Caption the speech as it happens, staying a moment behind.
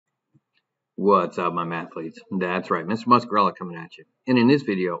What's up, my mathletes? That's right, Mr. Muscarella coming at you. And in this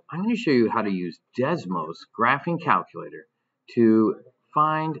video, I'm going to show you how to use Desmos graphing calculator to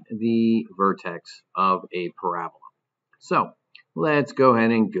find the vertex of a parabola. So let's go ahead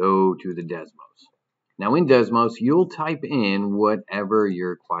and go to the Desmos. Now in Desmos, you'll type in whatever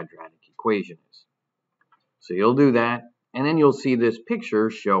your quadratic equation is. So you'll do that, and then you'll see this picture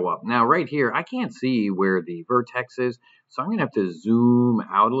show up. Now right here, I can't see where the vertex is, so I'm going to have to zoom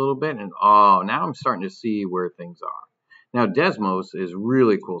out a little bit, and oh, now I'm starting to see where things are. Now Desmos is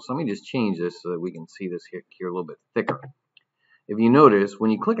really cool, so let me just change this so that we can see this here a little bit thicker. If you notice,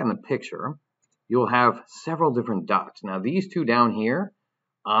 when you click on the picture, you'll have several different dots. Now these two down here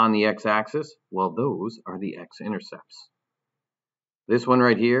on the x-axis, well, those are the x-intercepts. This one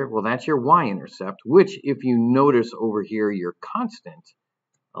right here, well, that's your y-intercept, which if you notice over here, your constant,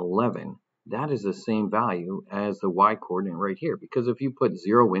 11, that is the same value as the y-coordinate right here. Because if you put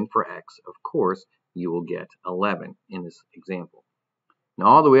 0 in for x, of course, you will get 11 in this example. Now,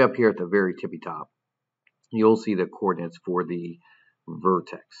 all the way up here at the very tippy top, you'll see the coordinates for the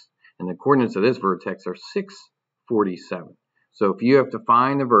vertex. And the coordinates of this vertex are 6, 47. So if you have to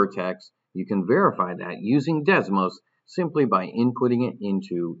find the vertex, you can verify that using Desmos simply by inputting it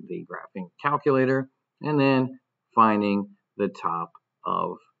into the graphing calculator and then finding the top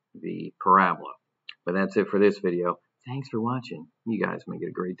of the parabola. But that's it for this video. Thanks for watching. You guys make it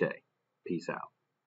a great day. Peace out.